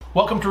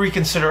Welcome to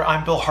RECONsider.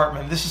 I'm Bill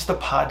Hartman. This is the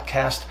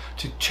podcast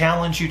to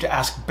challenge you to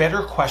ask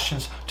better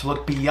questions, to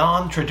look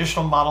beyond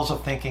traditional models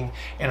of thinking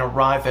and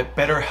arrive at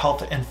better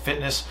health and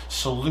fitness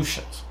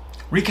solutions.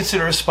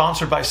 RECONsider is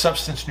sponsored by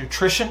Substance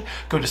Nutrition.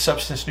 Go to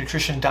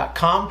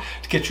substancenutrition.com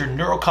to get your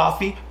Neuro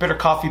Coffee,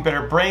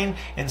 better brain,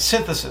 and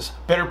Synthesis,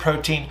 better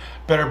protein,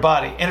 better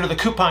body. Enter the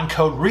coupon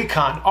code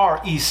RECON,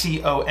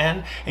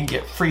 R-E-C-O-N, and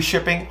get free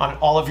shipping on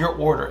all of your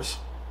orders.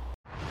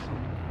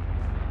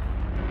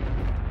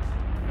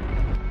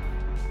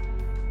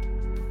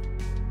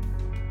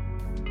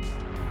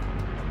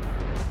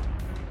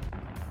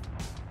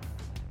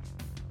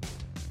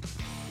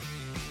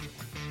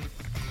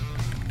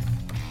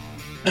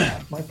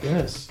 My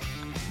goodness.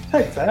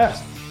 Type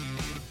fast.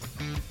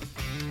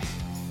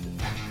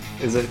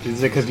 Is it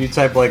because you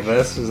type like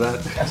this? Is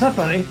that? That's not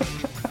funny.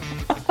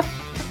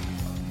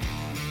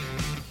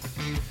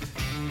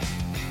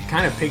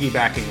 Kind of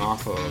piggybacking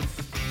off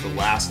of the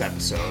last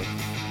episode,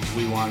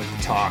 we wanted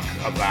to talk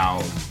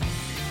about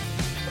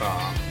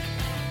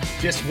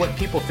just what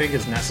people think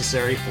is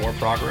necessary for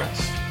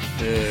progress.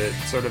 The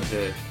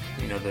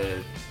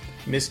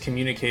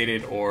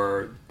miscommunicated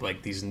or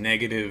like these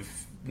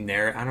negative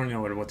I don't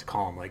know what to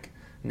call them, like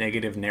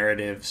negative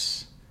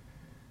narratives.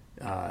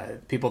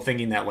 People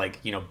thinking that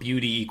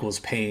beauty equals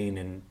pain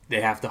and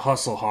they have to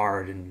hustle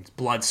hard and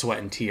blood, sweat,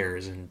 and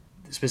tears. And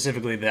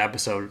specifically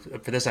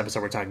for this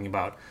episode, we're talking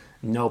about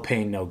no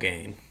pain, no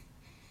gain.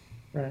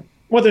 Right.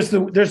 Well, there's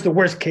the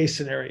worst case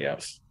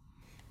scenarios.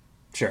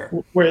 Sure.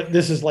 Where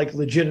this is like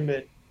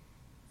legitimate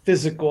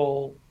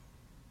physical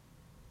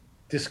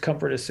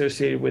discomfort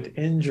associated with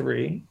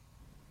injury,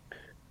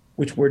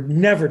 which we're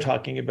never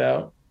talking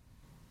about.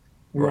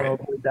 We're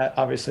over that,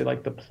 obviously,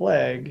 like the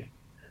plague.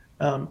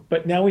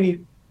 But now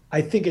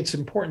I think it's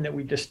important that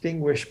we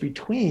distinguish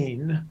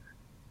between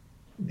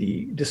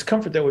the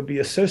discomfort that would be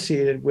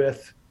associated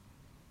with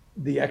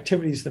the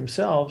activities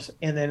themselves,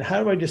 and then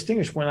how do I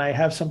distinguish when I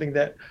have something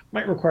that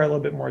might require a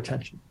little bit more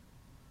attention?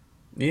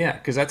 Yeah,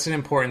 because that's an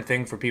important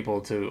thing for people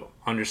to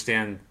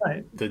understand,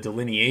 the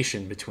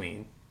delineation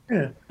between.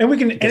 Yeah, and we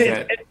can.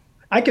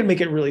 I can make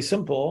it really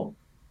simple.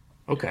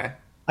 Okay.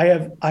 I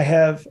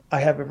have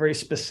a very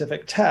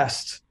specific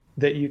test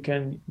that you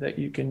can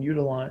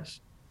utilize.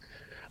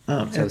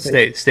 So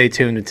stay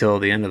tuned until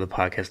the end of the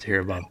podcast to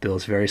hear about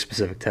Bill's very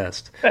specific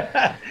test.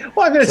 Well,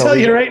 I'm going to tell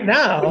you right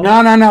now.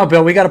 No,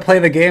 Bill. We got to play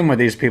the game with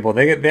these people.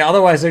 They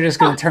otherwise they're just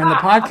going to turn the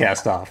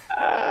podcast off.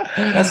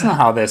 That's not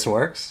how this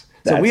works.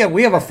 So we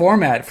have a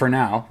format for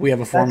now. We have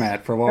a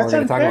format for what we're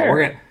going to talk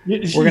about.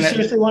 You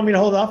seriously want me to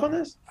hold off on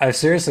this?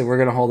 Seriously, we're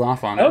going to hold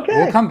off on it.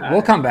 Okay.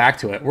 We'll come back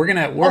to it. We're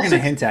gonna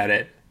hint at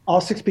it. All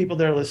 6 people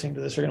that are listening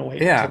to this are going to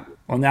wait. Yeah.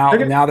 Well,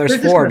 now there's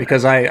 4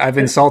 because I've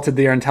insulted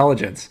their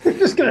intelligence. They're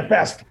just going to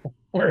fast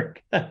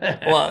forward.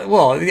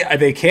 well, yeah,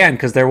 they can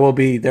because there will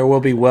be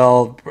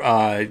well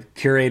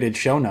curated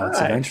show notes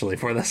eventually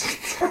for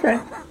this. Okay.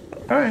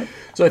 All right.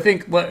 So I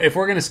think if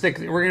we're going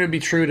to be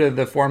true to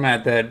the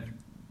format that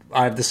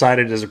I've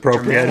decided is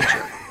appropriate.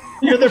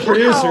 You're the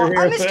producer here.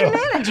 I'm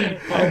Mr.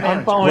 Manager.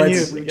 I'm following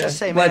you. Just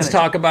say let's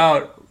talk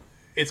about.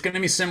 It's going to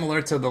be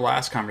similar to the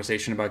last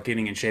conversation about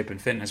getting in shape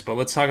and fitness, but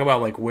let's talk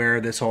about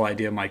where this whole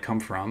idea might come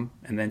from,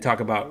 and then talk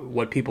about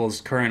what people's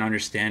current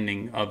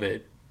understanding of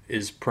it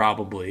is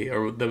probably,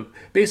 or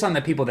based on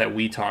the people that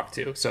we talk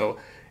to. So,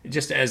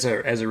 just as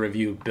a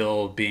review,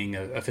 Bill being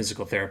a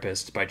physical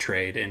therapist by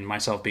trade, and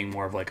myself being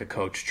more of like a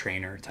coach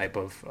trainer type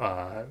of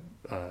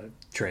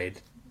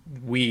trade,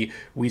 we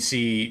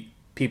see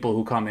people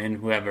who come in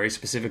who have very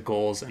specific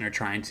goals and are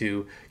trying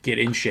to get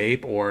in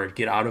shape or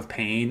get out of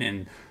pain,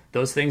 and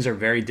those things are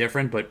very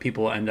different, but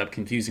people end up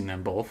confusing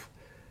them both.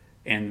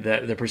 And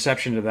the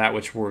perception of that,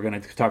 which we're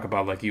going to talk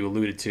about, like you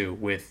alluded to,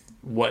 with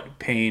what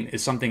pain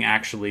is something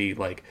actually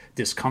like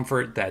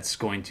discomfort that's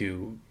going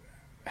to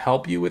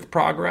help you with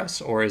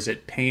progress, or is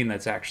it pain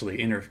that's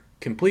actually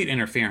complete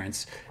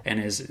interference and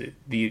is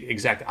the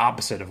exact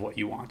opposite of what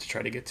you want to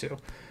try to get to?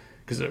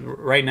 Because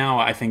right now,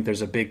 I think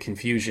there's a big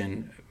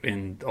confusion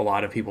in a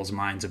lot of people's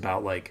minds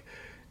about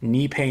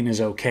knee pain is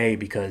okay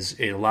because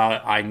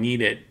I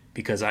need it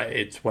because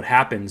it's what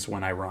happens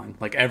when I run.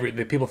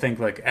 People think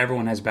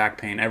everyone has back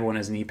pain, everyone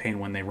has knee pain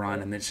when they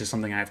run, and it's just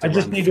something I have to run through.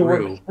 I just need to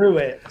work through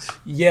it.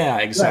 Yeah,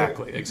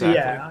 exactly.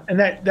 Yeah, and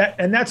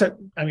that's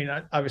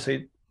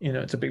obviously,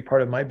 it's a big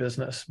part of my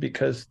business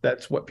because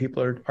that's what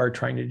people are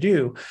trying to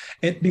do.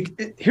 And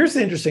here's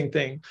the interesting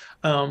thing.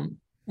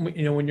 When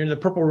you're in the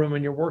purple room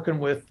and you're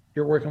working with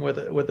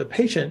a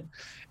patient,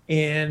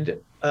 and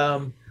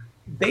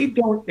they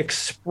don't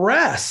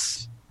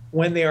express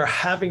when they are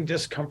having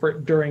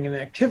discomfort during an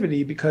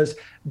activity because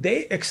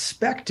they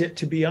expect it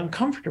to be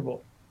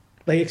uncomfortable.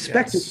 They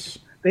expect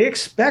they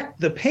expect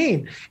the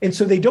pain. And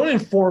so they don't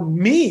inform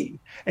me.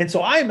 And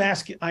so I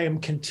am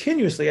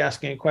continuously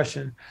asking a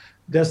question.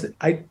 So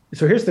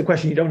here's the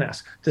question you don't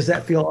ask. Does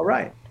that feel all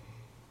right?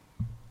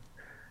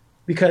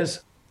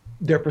 Because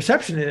their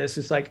perception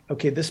is like,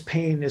 okay, this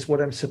pain is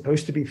what I'm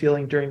supposed to be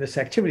feeling during this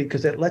activity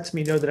because it lets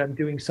me know that I'm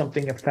doing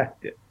something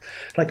effective.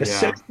 Like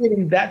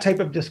associating that type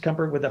of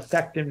discomfort with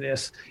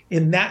effectiveness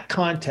in that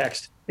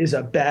context is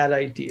a bad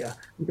idea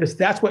because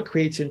that's what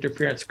creates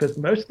interference. Because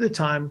most of the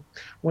time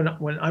when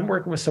I'm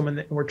working with someone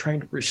and we're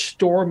trying to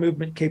restore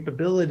movement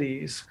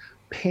capabilities,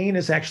 pain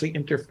is actually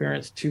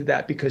interference to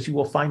that because you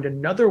will find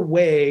another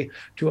way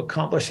to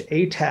accomplish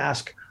a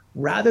task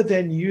rather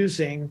than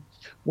using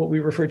what we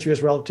refer to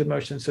as relative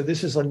motion. So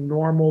this is a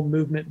normal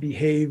movement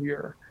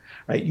behavior,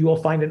 right? You will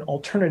find an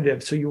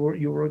alternative. So you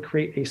will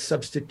create a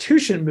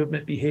substitution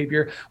movement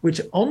behavior,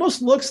 which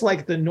almost looks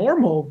like the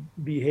normal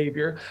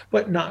behavior,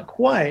 but not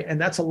quite. And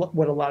that's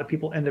what a lot of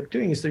people end up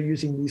doing is they're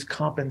using these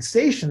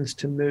compensations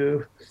to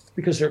move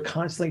because they're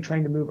constantly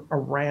trying to move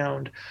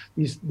around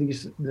this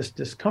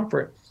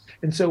discomfort.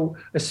 And so,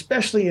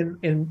 especially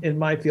in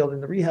my field,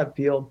 in the rehab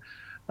field,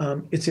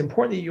 it's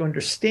important that you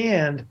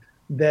understand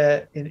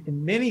that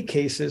in many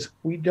cases,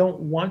 we don't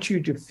want you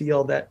to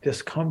feel that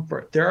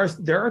discomfort. There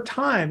are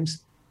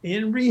times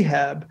in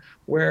rehab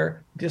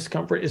where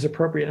discomfort is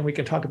appropriate, and we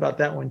can talk about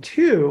that one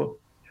too.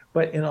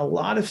 But in a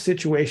lot of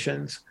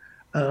situations,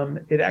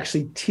 it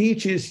actually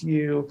teaches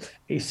you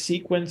a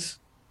sequence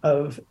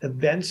of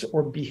events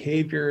or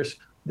behaviors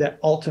that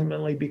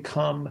ultimately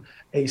become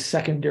a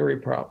secondary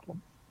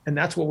problem. And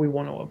that's what we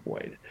want to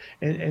avoid.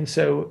 And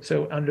so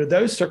under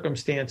those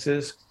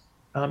circumstances,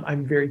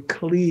 I'm very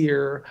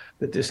clear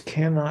that this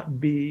cannot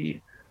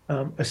be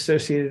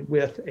associated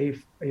with a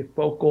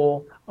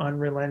focal,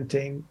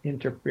 unrelenting,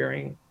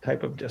 interfering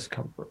type of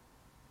discomfort.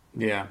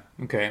 Yeah.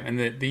 Okay. And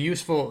the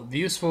useful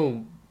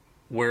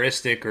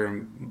heuristic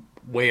or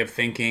way of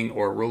thinking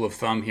or rule of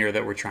thumb here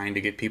that we're trying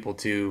to get people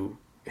to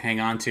hang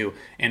on to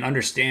and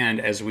understand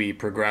as we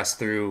progress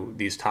through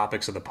these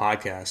topics of the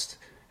podcast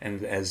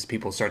and as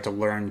people start to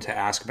learn to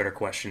ask better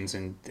questions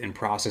and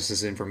process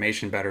this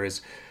information better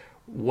is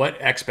what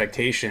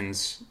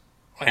expectations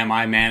am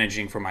I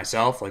managing for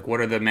myself? Like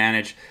what is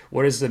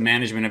the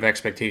management of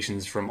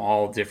expectations from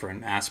all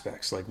different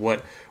aspects? Like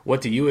what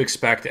do you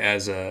expect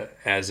as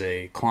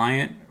a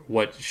client?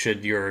 What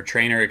should your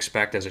trainer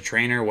expect as a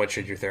trainer? What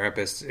should your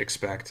therapist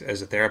expect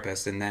as a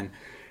therapist? And then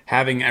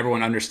having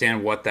everyone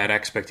understand what that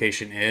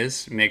expectation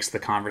is makes the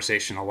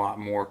conversation a lot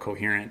more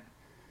coherent.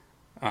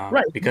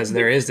 Right. Because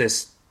there is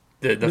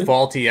the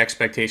faulty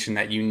expectation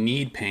that you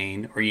need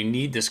pain or you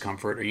need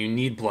discomfort or you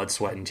need blood,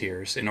 sweat, and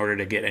tears in order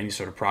to get any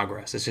sort of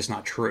progress. It's just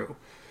not true.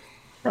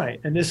 Right.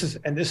 And this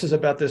is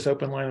about this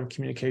open line of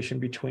communication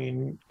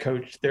between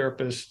coach,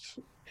 therapist,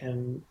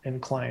 and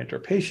client or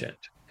patient.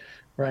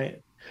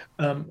 Right.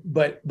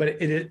 But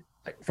it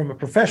from a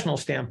professional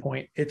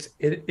standpoint, it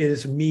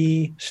is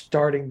me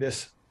starting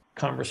this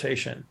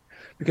conversation.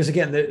 Because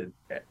again,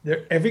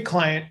 every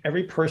client,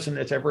 every person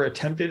that's ever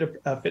attempted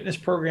a fitness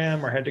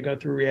program or had to go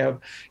through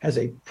rehab has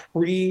a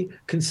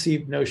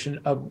preconceived notion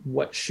of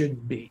what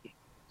should be.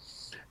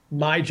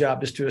 My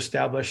job is to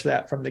establish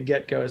that from the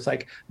get-go. It's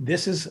like,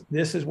 this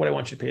is what I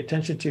want you to pay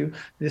attention to.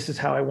 This is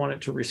how I want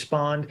it to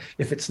respond.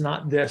 If it's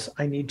not this,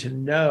 I need to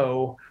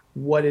know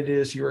what it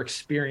is you're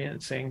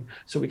experiencing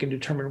so we can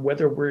determine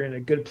whether we're in a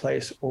good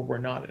place or we're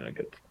not in a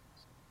good place.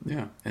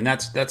 Yeah, and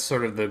that's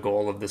sort of the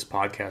goal of this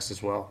podcast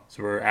as well.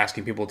 So we're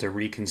asking people to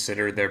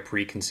reconsider their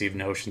preconceived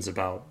notions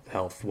about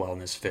health,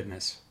 wellness,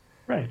 fitness.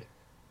 Right.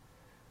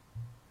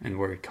 And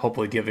we're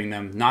hopefully giving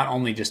them not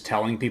only just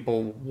telling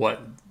people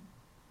what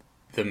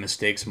the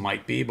mistakes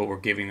might be, but we're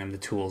giving them the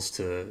tools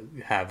to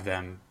have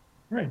them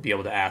be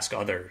able to ask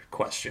other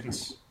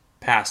questions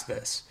past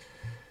this.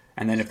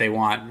 And then if they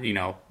want,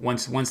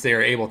 once they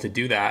are able to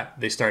do that,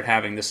 they start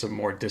having this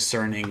more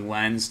discerning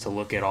lens to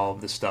look at all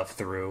of the stuff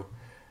through.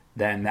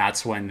 Then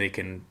that's when they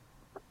can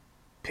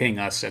ping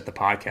us at the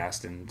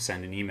podcast and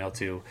send an email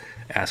to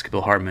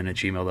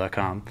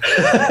askbillhartman@gmail.com.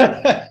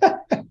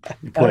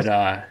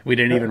 But we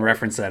didn't even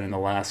reference that in the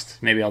last.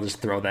 Maybe I'll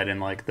just throw that in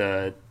like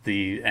the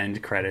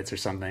end credits or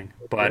something.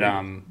 But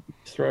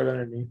throw it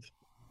underneath.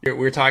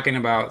 We're talking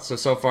about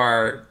so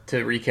far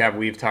to recap,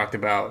 we've talked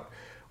about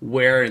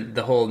where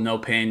the whole no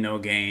pain, no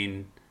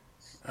gain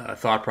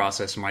thought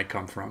process might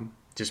come from.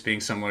 Just being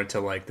similar to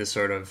like this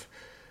sort of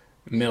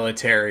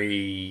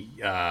military,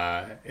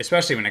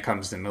 especially when it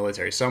comes to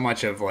military, so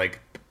much of like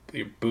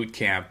boot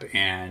camp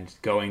and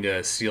going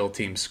to SEAL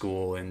team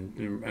school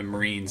and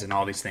Marines and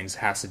all these things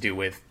has to do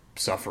with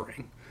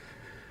suffering.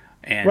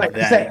 And right,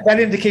 then, that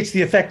indicates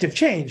the effective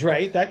change,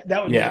 right? That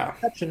would be the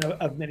perception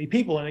of many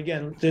people. And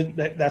again,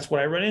 that's what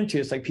I run into.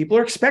 It's like people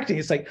are expecting.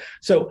 It's like,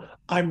 so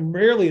I'm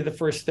rarely the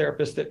first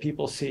therapist that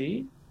people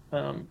see.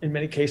 In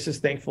many cases,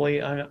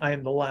 thankfully, I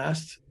am the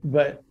last.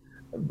 But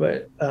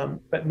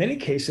many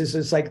cases,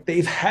 it's like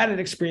they've had an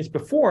experience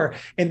before,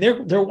 and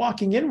they're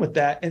walking in with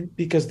that, and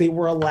because they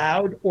were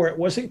allowed or it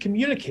wasn't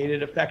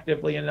communicated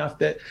effectively enough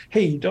that,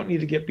 hey, you don't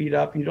need to get beat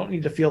up, you don't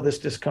need to feel this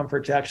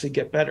discomfort to actually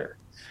get better.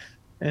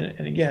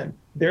 And again,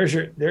 there's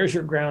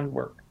your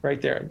groundwork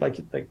right there. Like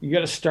you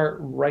got to start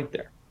right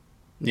there.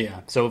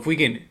 Yeah. So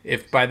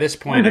if by this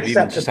point of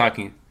even just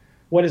talking,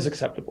 what is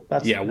acceptable.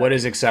 What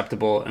is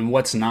acceptable and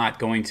what's not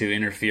going to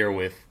interfere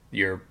with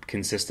your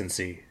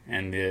consistency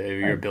and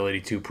your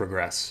ability to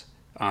progress.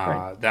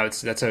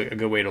 That's a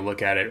good way to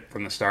look at it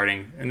from the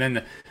starting. And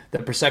then the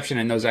perception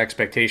and those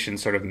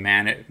expectations sort of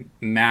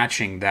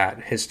matching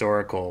that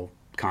historical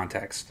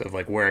context of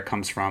like where it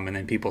comes from, and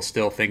then people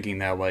still thinking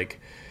that like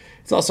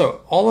it's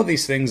also all of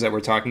these things that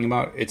we're talking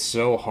about. It's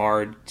so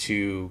hard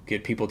to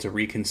get people to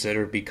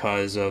reconsider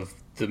because of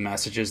the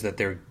messages that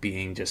they're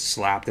being just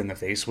slapped in the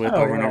face with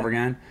over and over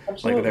again.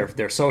 Absolutely. Like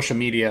their social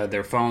media,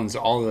 their phones,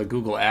 all the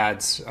Google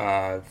ads,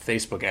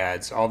 Facebook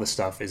ads, all this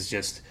stuff is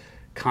just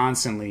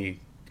constantly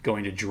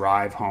going to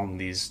drive home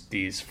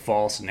these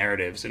false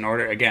narratives in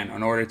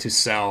order to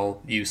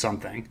sell you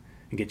something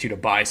and get you to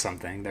buy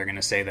something. They're going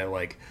to say that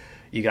like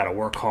you got to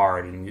work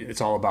hard and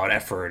it's all about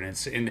effort,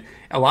 and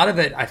a lot of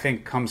it I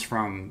think comes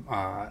from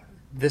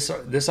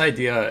this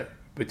idea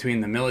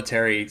between the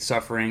military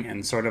suffering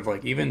and sort of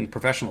like even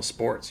professional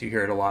sports. You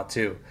hear it a lot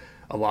too.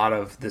 A lot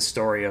of this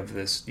story of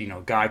this,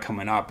 guy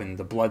coming up and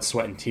the blood,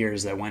 sweat, and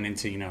tears that went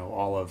into,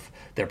 all of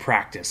their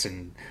practice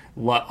and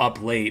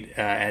up late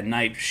at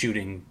night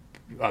shooting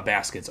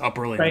baskets, up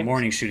early in the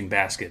morning shooting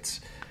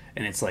baskets.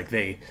 And it's like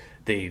they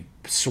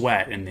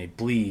sweat and they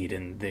bleed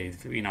and they,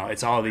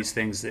 it's all of these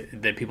things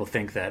that people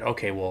think that,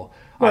 okay, well,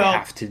 I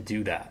have to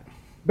do that.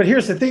 But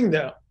here's the thing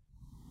though.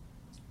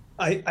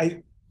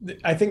 I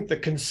think the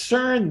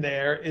concern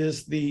there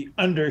is the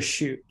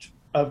undershoot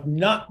of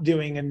not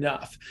doing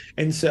enough.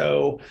 And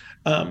so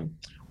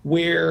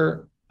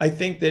where I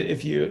think that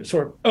if you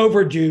sort of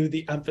overdo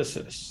the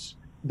emphasis,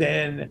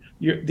 then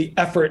the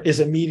effort is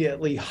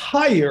immediately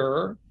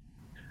higher,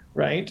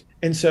 right?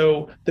 And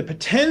so the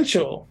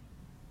potential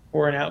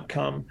for an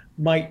outcome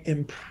might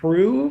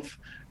improve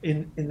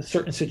in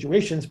certain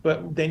situations,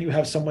 but then you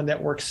have someone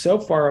that works so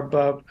far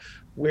above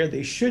where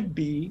they should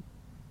be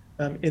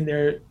in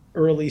their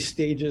early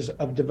stages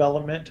of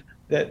development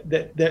that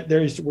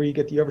there's where you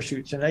get the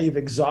overshoots, and now you've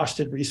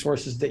exhausted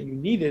resources that you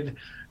needed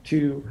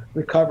to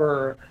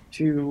recover,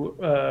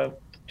 to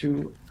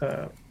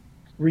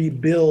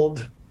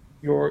rebuild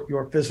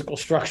your physical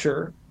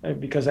structure,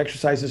 because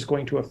exercise is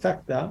going to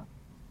affect that.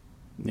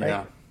 Yeah.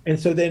 Right? And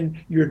so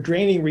then you're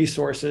draining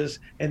resources,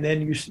 and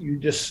then you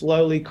just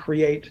slowly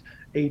create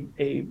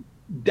a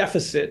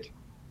deficit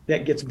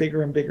that gets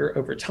bigger and bigger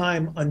over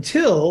time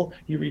until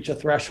you reach a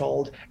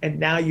threshold, and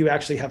now you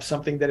actually have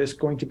something that is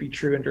going to be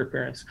true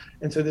interference.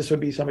 And so this would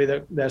be somebody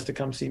that has to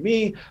come see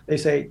me. They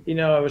say,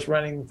 I was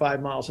running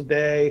 5 miles a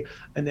day,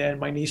 and then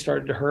my knee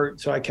started to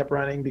hurt, so I kept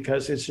running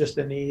because it's just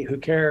the knee, who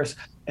cares?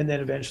 And then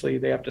eventually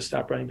they have to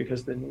stop running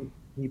because the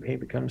knee pain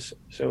becomes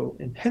so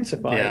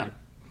intensified. Yeah.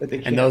 That they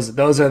can't. And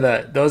those are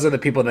the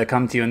people that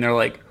come to you and they're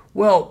like,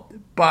 well,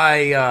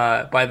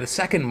 by the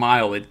second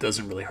mile it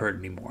doesn't really hurt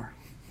anymore.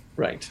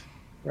 Right.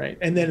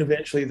 And then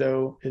eventually,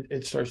 though,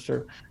 it starts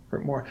to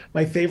hurt more.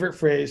 My favorite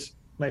phrase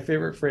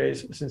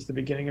since the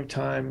beginning of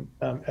time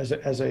as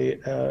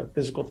a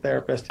physical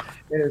therapist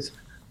is,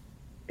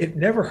 "It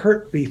never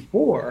hurt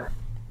before."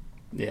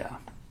 Yeah.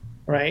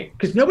 Right?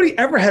 Because nobody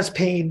ever has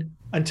pain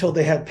until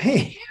they have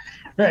pain,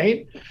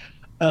 right?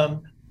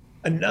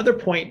 Another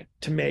point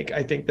to make,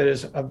 I think, that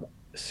is of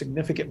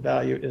significant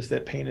value is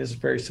that pain is a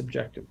very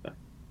subjective thing.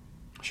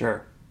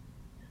 Sure.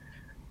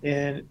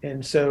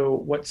 And so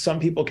what some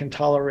people can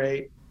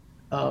tolerate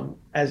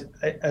as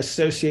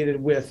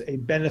associated with a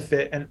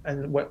benefit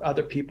and what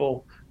other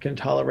people can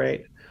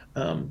tolerate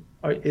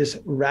is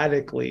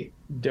radically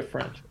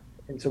different.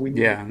 And so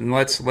and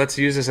let's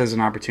use this as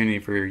an opportunity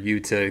for you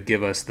to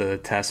give us the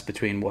test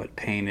between what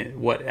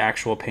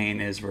actual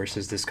pain is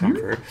versus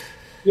discomfort.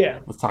 Mm-hmm. Yeah.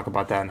 Let's talk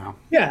about that now.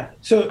 Yeah.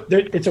 So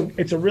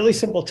it's a really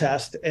simple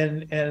test,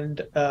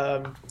 and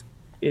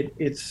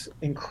it's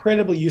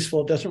incredibly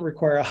useful. It doesn't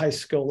require a high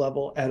skill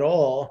level at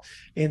all.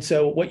 And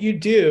so what you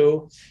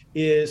do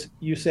is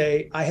you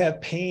say, I have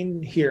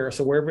pain here,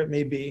 so wherever it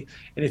may be.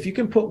 And if you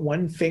can put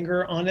one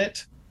finger on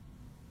it,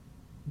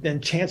 then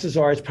chances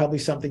are it's probably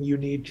something you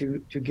need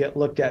to get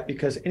looked at,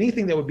 because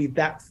anything that would be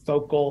that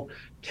focal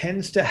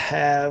tends to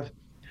have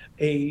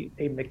a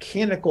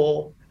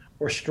mechanical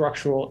or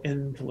structural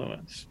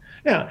influence.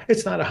 Now,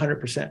 it's not a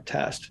 100%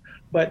 test,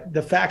 but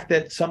the fact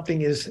that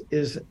something is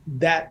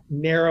that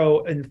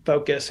narrow in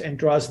focus and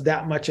draws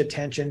that much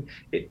attention,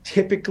 it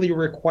typically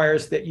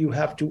requires that you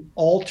have to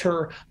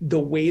alter the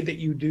way that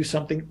you do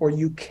something, or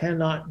you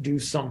cannot do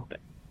something.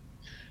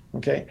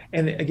 Okay.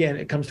 And again,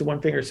 it comes to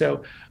one finger.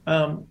 So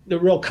the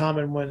real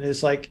common one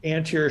is like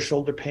anterior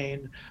shoulder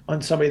pain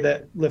on somebody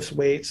that lifts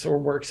weights or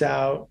works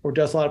out or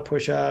does a lot of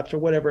push-ups or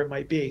whatever it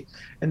might be.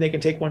 And they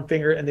can take one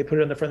finger and they put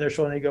it on the front of their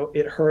shoulder and they go,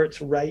 it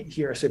hurts right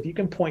here. So if you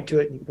can point to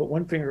it and you can put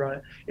one finger on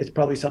it, it's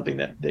probably something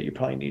that you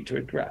probably need to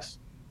address.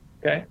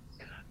 Okay.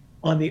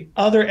 On the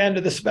other end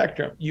of the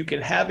spectrum, you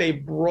can have a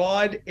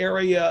broad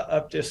area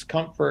of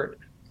discomfort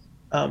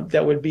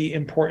that would be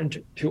important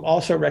to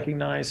also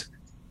recognize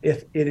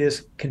if it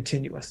is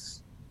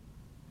continuous.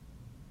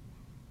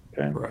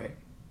 Okay. Right.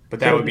 But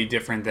that would be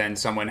different than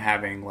someone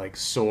having like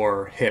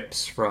sore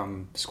hips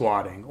from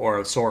squatting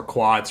or sore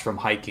quads from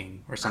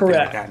hiking or something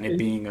like that, and it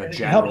being a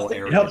general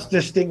area. It helps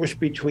distinguish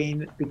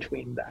between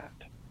that.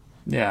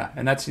 Yeah,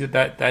 and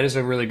that is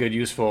a really good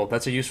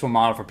that's a useful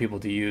model for people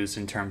to use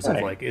in terms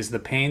of like, is the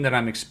pain that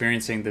I'm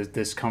experiencing the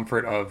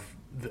discomfort of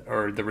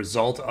or the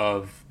result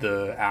of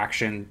the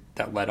action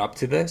that led up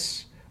to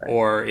this,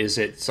 or is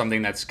it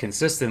something that's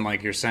consistent,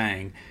 like you're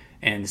saying,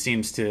 and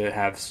seems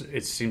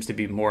to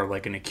be more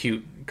like an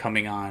acute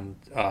coming on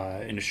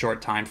in a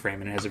short time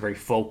frame, and it has a very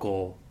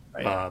focal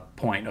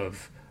point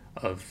of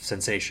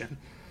sensation.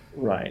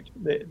 Right.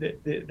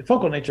 The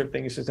focal nature of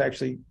things is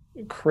actually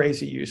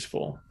crazy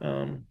useful.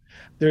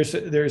 There's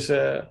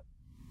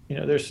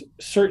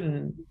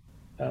certain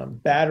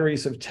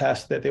batteries of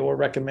tests that they will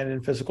recommend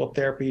in physical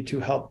therapy to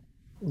help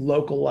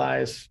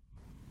localize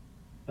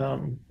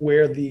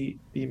where the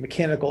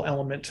mechanical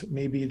element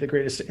may be the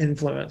greatest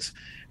influence.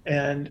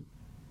 And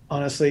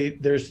honestly,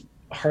 there's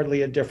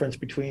hardly a difference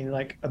between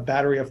like a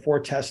battery of 4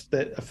 tests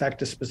that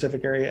affect a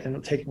specific area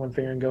and taking one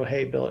finger and go,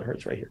 hey, Bill, it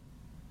hurts right here.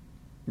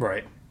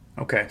 Right.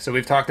 Okay. So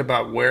we've talked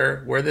about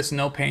where this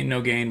no pain,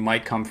 no gain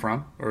might come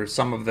from, or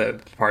some of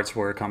the parts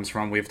where it comes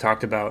from. We've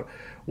talked about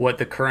what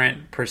the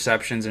current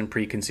perceptions and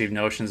preconceived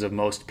notions of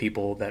most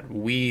people that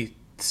we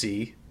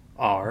see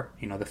are,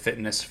 the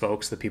fitness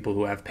folks, the people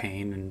who have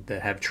pain and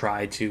that have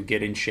tried to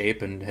get in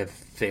shape and have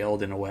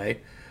failed in a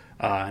way,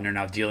 and are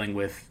now dealing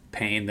with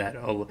pain that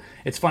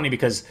it's funny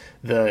because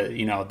the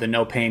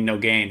no pain, no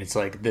gain, it's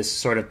like this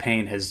sort of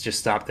pain has just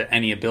stopped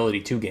any ability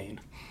to gain.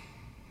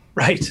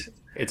 Right.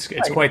 It's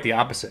quite the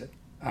opposite.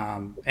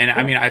 And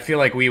I mean, I feel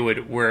like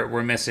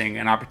we're missing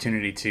an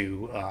opportunity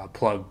to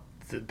plug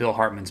Bill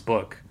Hartman's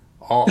book,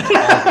 All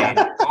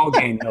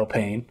Gain, No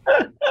Pain,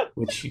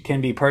 which can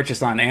be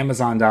purchased on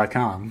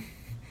Amazon.com.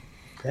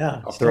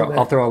 Yeah,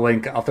 We'll throw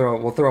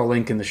a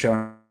link in the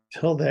show.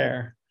 Till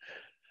there.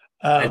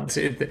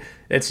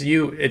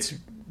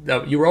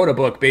 You wrote a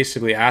book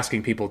basically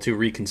asking people to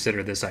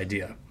reconsider this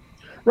idea.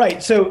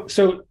 Right. So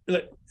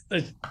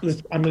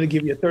I'm going to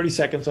give you 30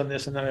 seconds on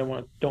this, and then don't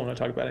want to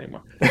talk about it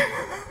anymore.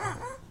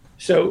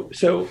 So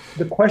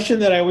the question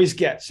that I always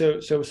get,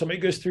 so somebody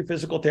goes through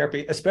physical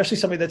therapy, especially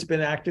somebody that's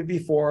been active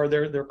before,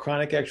 they're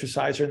chronic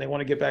exerciser and they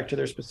want to get back to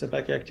their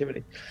specific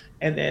activity.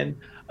 And then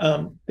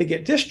they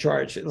get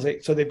discharged.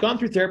 So they've gone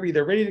through therapy,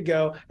 they're ready to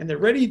go, and they're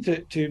ready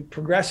to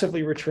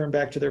progressively return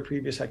back to their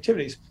previous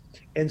activities.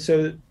 And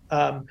so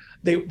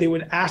they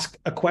would ask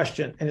a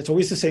question, and it's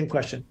always the same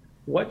question: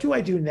 what do I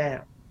do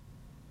now?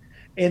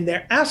 And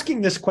they're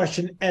asking this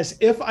question as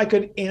if I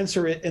could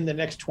answer it in the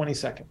next 20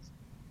 seconds.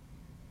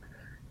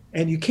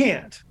 And you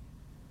can't.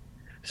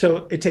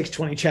 So it takes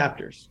 20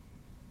 chapters.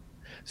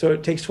 So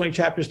it takes 20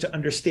 chapters to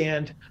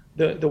understand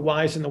the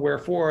whys and the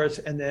wherefores,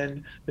 and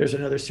then there's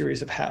another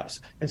series of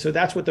hows. And so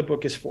that's what the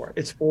book is for.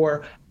 It's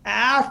for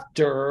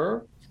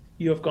after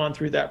you have gone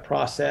through that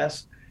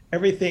process,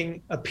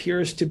 everything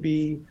appears to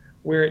be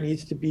where it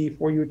needs to be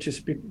for you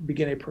to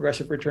begin a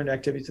progressive return to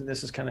activities, and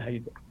this is kind of how you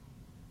do it.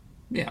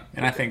 Yeah,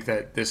 and I think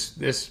that this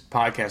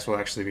podcast will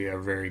actually be a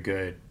very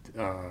good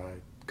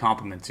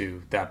complement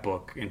to that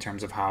book in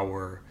terms of how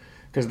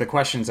because the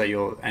questions that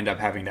you'll end up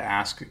having to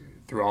ask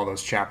through all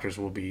those chapters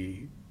will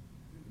be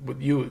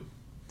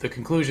the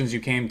conclusions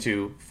you came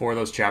to for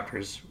those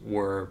chapters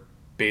were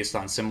based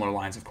on similar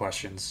lines of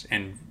questions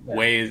and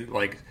ways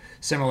like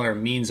similar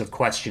means of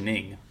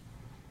questioning.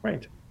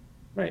 Right.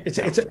 It's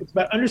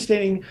about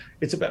understanding.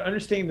 It's about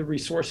understanding the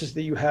resources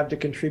that you have to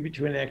contribute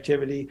to an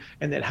activity,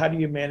 and then how do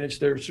you manage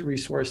those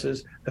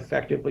resources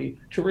effectively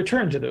to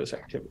return to those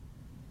activities.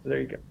 So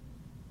there you go.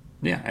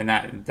 Yeah, and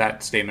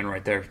that statement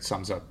right there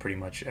sums up pretty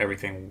much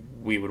everything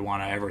we would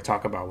want to ever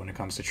talk about when it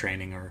comes to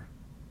training or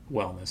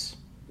wellness.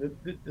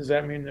 Does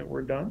that mean that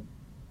we're done?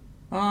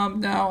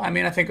 No, I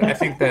mean I think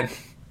that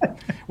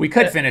we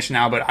could finish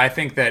now, but I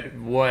think that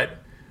what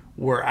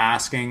we're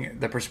asking,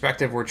 the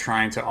perspective we're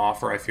trying to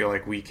offer, I feel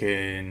like we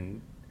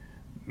can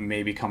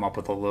maybe come up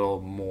with a little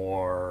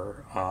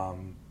more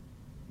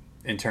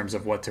in terms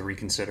of what to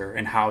reconsider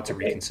and how to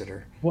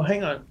reconsider. Well,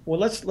 hang on. Well,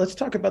 let's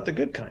talk about the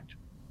good kind.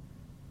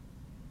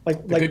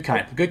 Good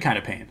kind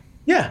of pain.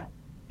 Yeah.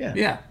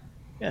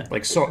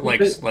 Like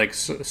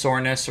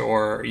soreness,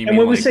 or you mean. And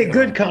when we say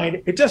good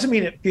kind, it doesn't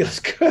mean it feels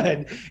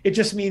good. It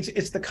just means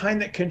it's the kind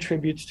that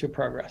contributes to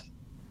progress.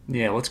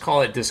 Yeah, let's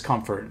call it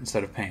discomfort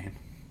instead of pain.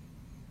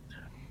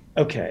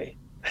 Okay.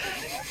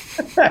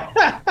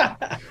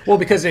 Well,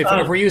 because if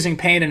we're using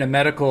pain in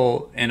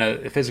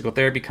a physical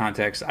therapy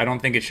context, I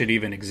don't think it should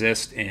even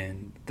exist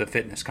in the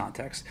fitness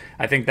context.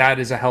 I think that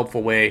is a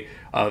helpful way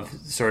of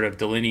sort of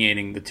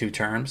delineating the two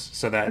terms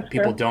so that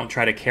people don't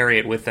try to carry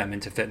it with them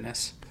into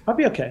fitness. I'll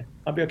be okay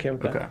with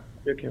that. Okay.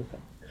 I'll be okay with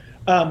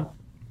that.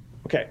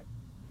 Okay.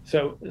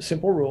 So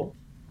simple rule.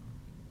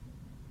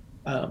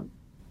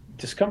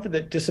 Discomfort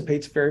that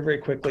dissipates very, very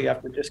quickly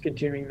after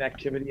discontinuing the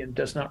activity and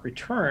does not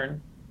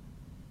return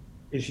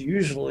is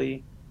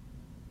usually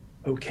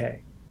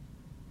okay.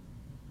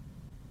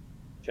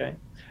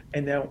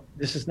 And now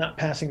this is not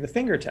passing the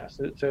finger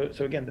test. So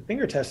again, the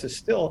finger test is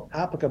still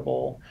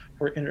applicable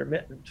for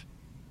intermittent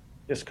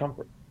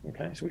discomfort.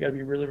 Okay, so we got to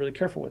be really, really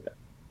careful with that.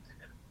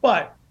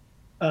 But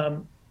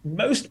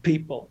most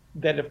people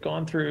that have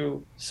gone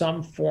through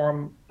some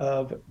form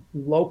of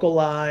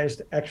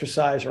localized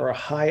exercise or a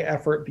high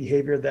effort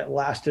behavior that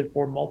lasted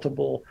for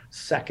multiple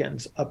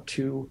seconds up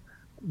to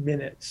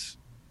minutes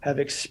have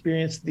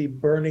experienced the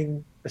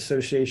burning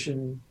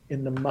association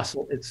in the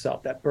muscle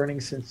itself, that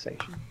burning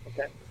sensation.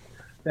 Okay,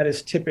 that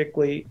is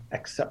typically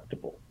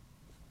acceptable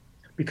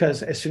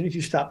because as soon as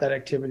you stop that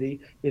activity,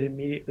 it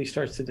immediately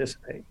starts to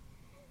dissipate.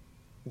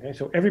 Okay,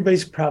 so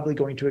everybody's probably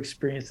going to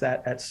experience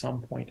that at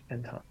some point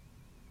in time,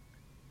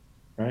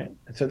 right?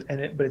 And so,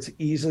 but it's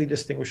easily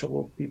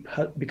distinguishable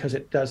because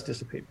it does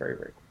dissipate very,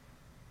 very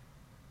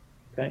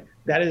quickly. Okay,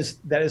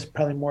 that is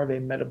probably more of a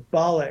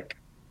metabolic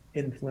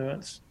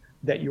influence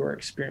that you are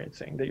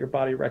experiencing, that your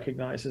body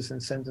recognizes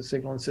and sends a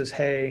signal and says,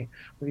 "Hey,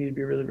 we need to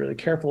be really, really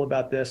careful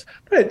about this."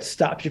 But it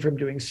stops you from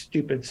doing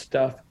stupid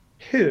stuff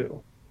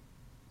too,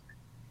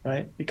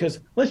 right?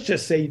 Because let's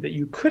just say that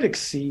you could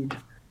exceed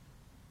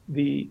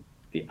the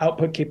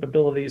output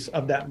capabilities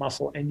of that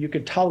muscle and you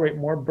could tolerate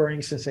more burning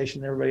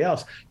sensation than everybody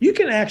else, you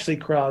can actually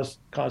cause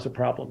a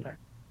problem there.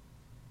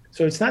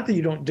 So it's not that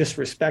you don't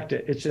disrespect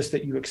it, it's just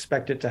that you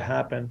expect it to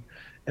happen.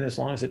 And as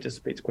long as it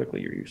dissipates quickly,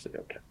 you're usually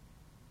okay.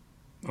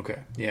 Okay.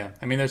 Yeah.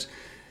 I mean, there's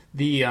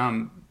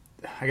I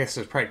guess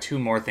there's probably two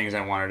more things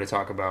I wanted to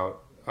talk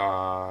about.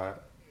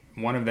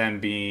 One of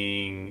them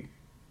being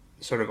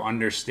sort of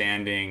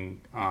understanding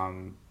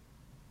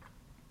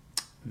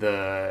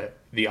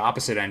the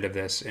opposite end of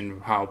this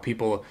and how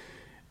people,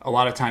 a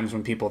lot of times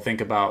when people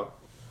think about,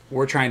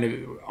 we're trying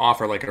to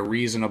offer like a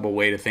reasonable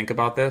way to think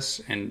about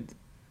this, and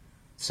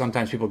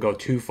sometimes people go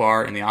too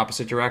far in the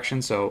opposite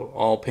direction. So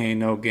all pain,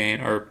 no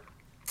gain, or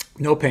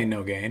no pain,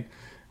 no gain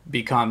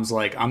becomes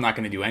like, I'm not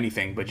going to do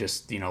anything but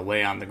just,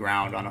 lay on the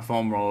ground on a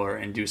foam roller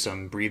and do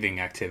some breathing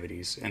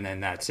activities, and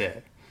then that's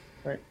it.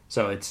 Right.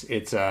 So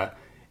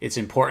it's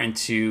important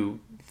to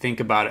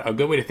think about it. A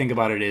good way to think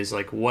about it is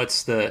like,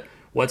 what's the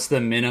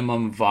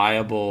minimum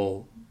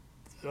viable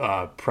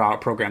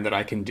program that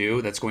I can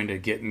do that's going to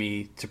get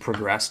me to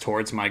progress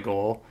towards my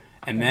goal.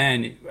 And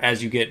then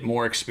as you get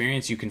more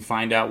experience, you can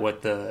find out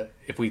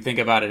if we think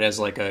about it as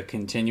like a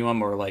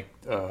continuum or like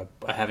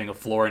having a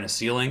floor and a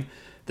ceiling,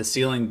 the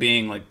ceiling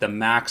being like the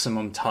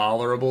maximum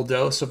tolerable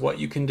dose of what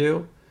you can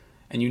do.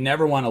 And you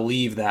never want to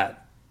leave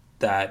that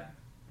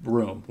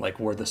room, like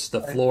where the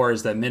floor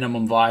is the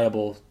minimum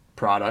viable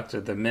product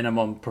or the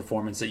minimum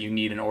performance that you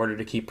need in order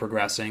to keep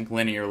progressing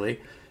linearly,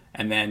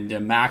 and then the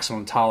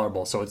maximum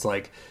tolerable. So it's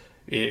like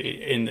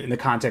in the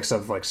context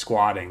of like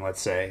squatting,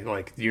 let's say,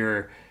 like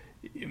your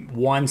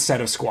one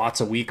set of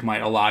squats a week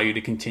might allow you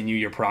to continue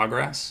your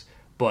progress,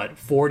 but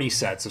 40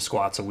 sets of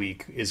squats a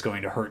week is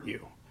going to hurt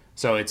you.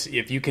 So it's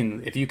if you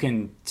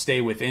can stay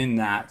within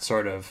that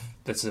sort of,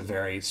 that's a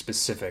very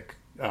specific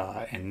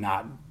and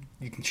not,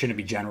 shouldn't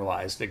be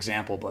generalized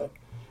example, but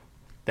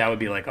that would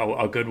be like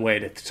a good way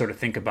to sort of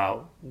think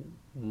about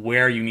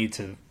where you need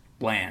to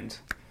land.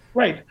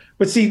 Right.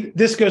 But see,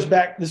 this goes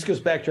back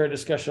to our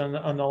discussion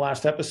on the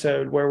last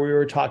episode where we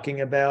were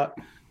talking about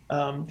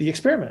the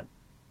experiment.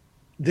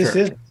 This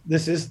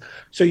is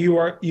so you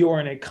are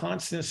in a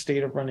constant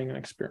state of running an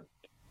experiment.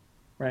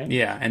 Right.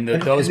 Yeah. And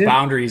those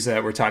boundaries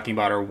that we're talking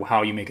about are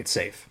how you make it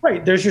safe.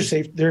 Right. There's your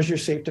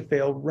safe to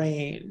fail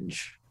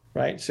range.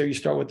 Right. So you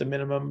start with the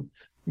minimum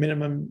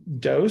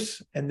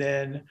dose, and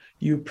then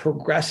you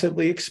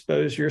progressively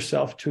expose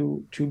yourself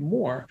to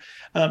more.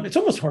 It's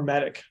almost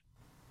hormetic,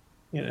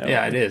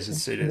 Yeah, it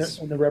is. It is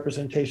in the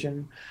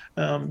representation,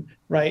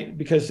 right?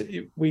 Because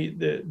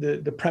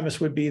the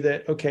premise would be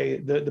that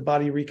the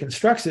body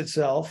reconstructs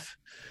itself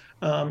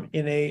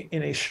in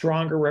a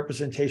stronger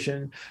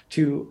representation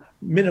to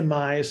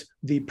minimize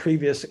the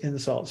previous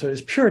insult. So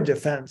it's pure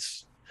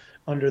defense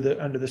under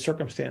the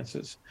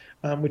circumstances,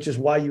 which is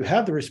why you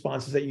have the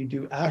responses that you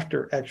do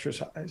after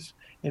exercise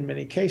in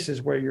many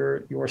cases where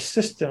your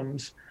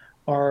systems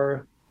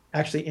are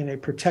actually in a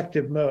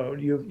protective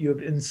mode.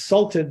 You've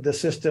insulted the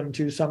system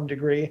to some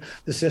degree.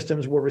 The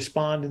systems will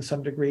respond in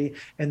some degree,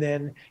 and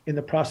then in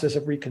the process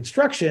of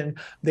reconstruction,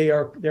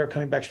 they're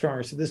coming back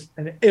stronger. So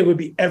and it would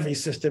be every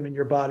system in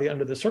your body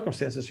under the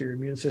circumstances. So your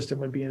immune system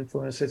would be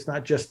influenced. It's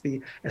not just the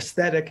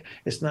aesthetic.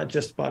 It's not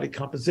just body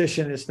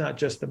composition. It's not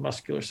just the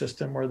muscular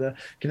system or the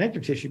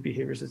connective tissue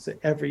behaviors. It's that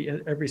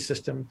every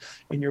system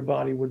in your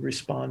body would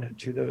respond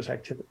to those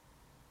activities.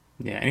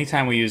 Yeah.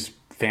 Anytime we use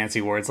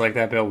fancy words like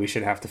that, Bill, we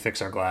should have to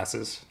fix our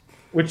glasses.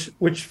 Which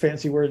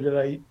fancy word did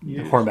I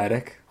use?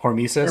 Hormetic,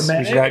 hormesis.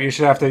 Hormetic? You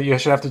should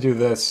have to do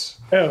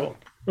this. Oh,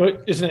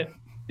 is it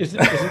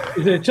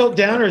a tilt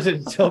down or is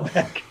it a tilt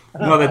back?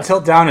 No, the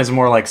tilt down is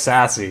more like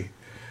sassy.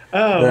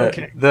 Oh,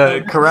 okay.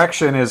 The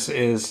correction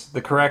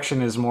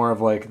is more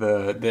of like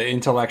the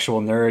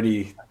intellectual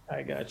nerdy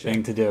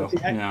thing to do.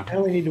 See, I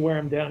only need to wear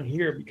them down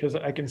here because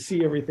I can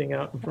see everything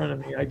out in front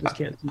of me. I just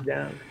can't see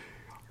down.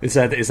 Is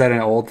that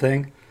an old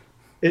thing?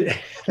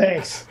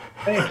 Thanks.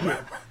 Thank you.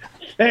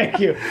 Thank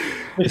you.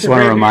 I just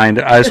want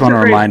to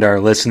remind our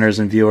listeners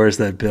and viewers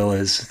that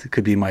Bill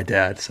could be my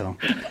dad. So.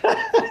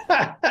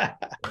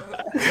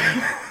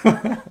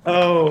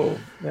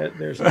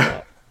 There's a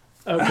lot.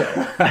 Okay.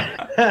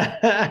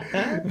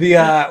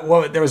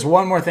 There was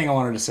one more thing I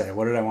wanted to say.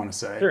 What did I want to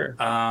say? Sure.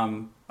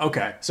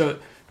 Okay. So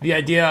the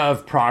idea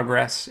of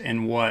progress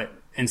and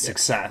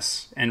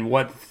success and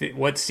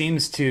what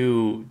seems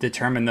to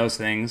determine those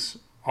things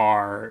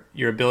are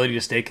your ability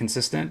to stay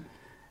consistent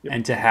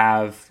and to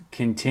have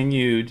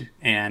continued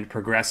and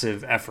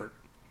progressive effort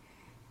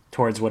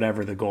towards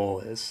whatever the goal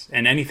is.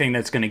 And anything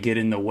that's going to get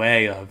in the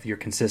way of your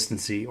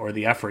consistency or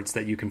the efforts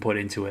that you can put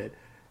into it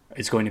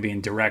is going to be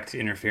in direct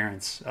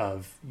interference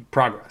of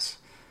progress.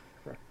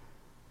 Correct.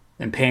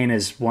 And pain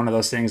is one of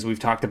those things we've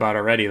talked about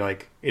already.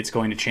 Like, it's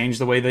going to change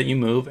the way that you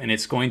move, and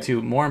it's going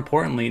to, more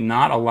importantly,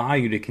 not allow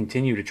you to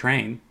continue to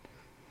train.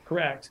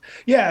 Correct.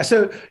 Yeah.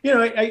 So,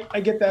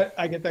 I get that.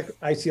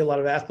 I see a lot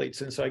of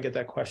athletes. And so I get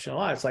that question a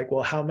lot. It's like,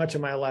 well, how much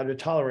am I allowed to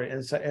tolerate?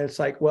 And it's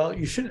like, well,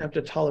 you shouldn't have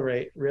to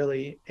tolerate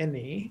really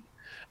any.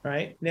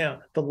 Right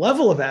now, the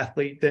level of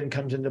athlete then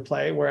comes into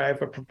play where I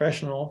have a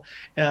professional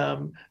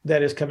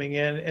that is coming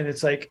in, and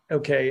it's like,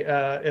 okay,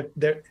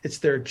 it's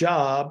their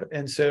job,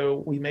 and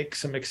so we make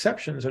some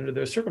exceptions under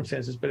those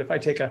circumstances. But if I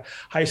take a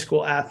high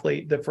school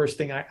athlete, the first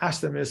thing I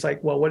ask them is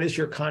like, well, what is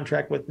your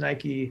contract with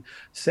Nike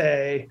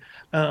say,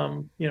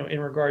 in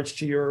regards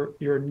to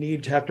your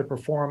need to have to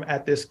perform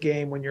at this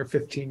game when you're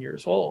 15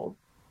 years old?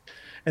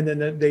 And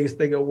then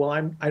they go, well,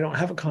 I don't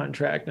have a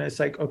contract. And it's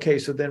like, okay,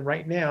 so then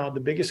right now,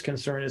 the biggest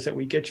concern is that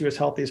we get you as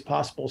healthy as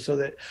possible so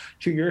that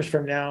 2 years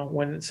from now,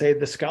 when, say,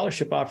 the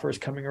scholarship offer is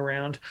coming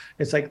around,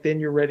 it's like, then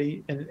you're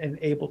ready and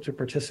able to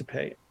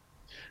participate,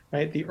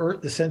 right?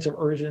 The sense of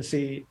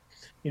urgency,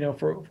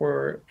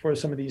 for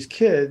some of these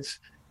kids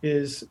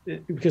is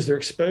because they're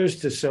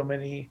exposed to so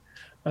many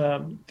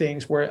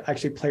things where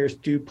actually players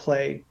do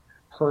play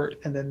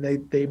hurt, and then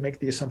they make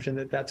the assumption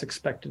that that's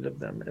expected of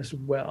them as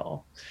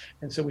well.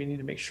 And so we need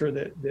to make sure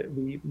that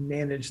we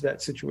manage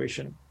that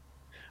situation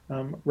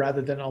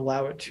rather than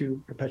allow it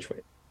to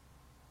perpetuate.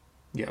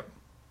 Yep.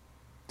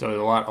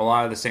 So a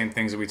lot of the same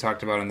things that we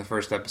talked about in the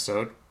first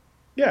episode.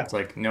 Yeah. It's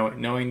like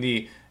knowing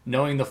the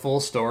full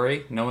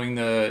story, knowing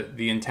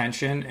the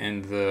intention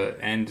and the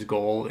end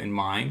goal in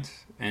mind,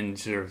 and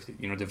sort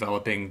of,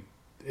 developing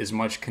as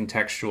much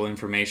contextual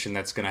information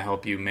that's going to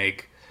help you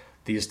make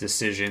these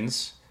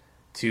decisions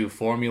to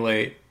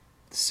formulate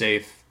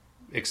safe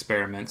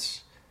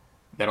experiments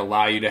that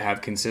allow you to have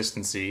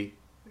consistency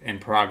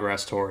and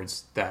progress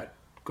towards that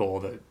goal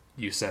that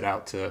you set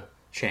out to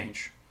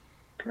change.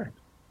 Correct.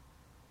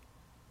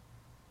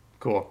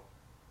 Cool.